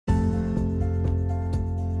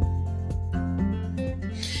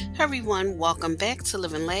Everyone, welcome back to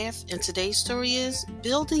Live and Laugh, and today's story is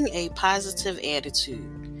Building a Positive Attitude.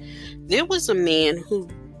 There was a man who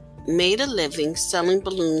made a living selling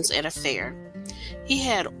balloons at a fair. He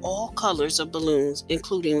had all colors of balloons,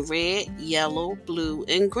 including red, yellow, blue,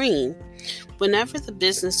 and green. Whenever the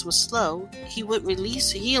business was slow, he would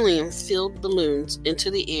release helium-filled balloons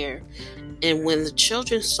into the air, and when the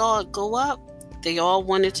children saw it go up, they all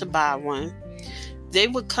wanted to buy one. They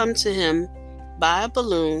would come to him, buy a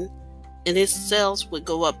balloon, and his sales would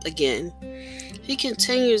go up again. He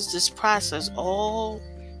continues this process all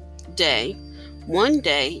day. One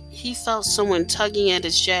day, he felt someone tugging at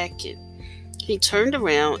his jacket. He turned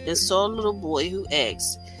around and saw a little boy who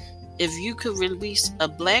asked, "If you could release a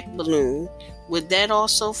black balloon, would that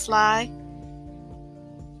also fly?"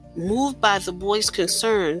 Moved by the boy's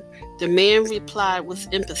concern, the man replied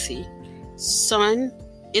with empathy, "Son,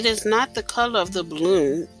 it is not the color of the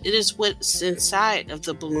balloon, it is what's inside of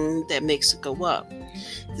the balloon that makes it go up."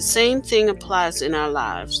 The same thing applies in our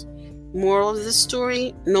lives. Moral of the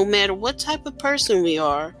story, no matter what type of person we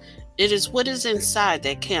are, it is what is inside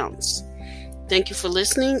that counts. Thank you for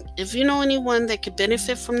listening. If you know anyone that could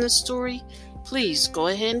benefit from this story, please go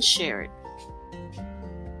ahead and share it.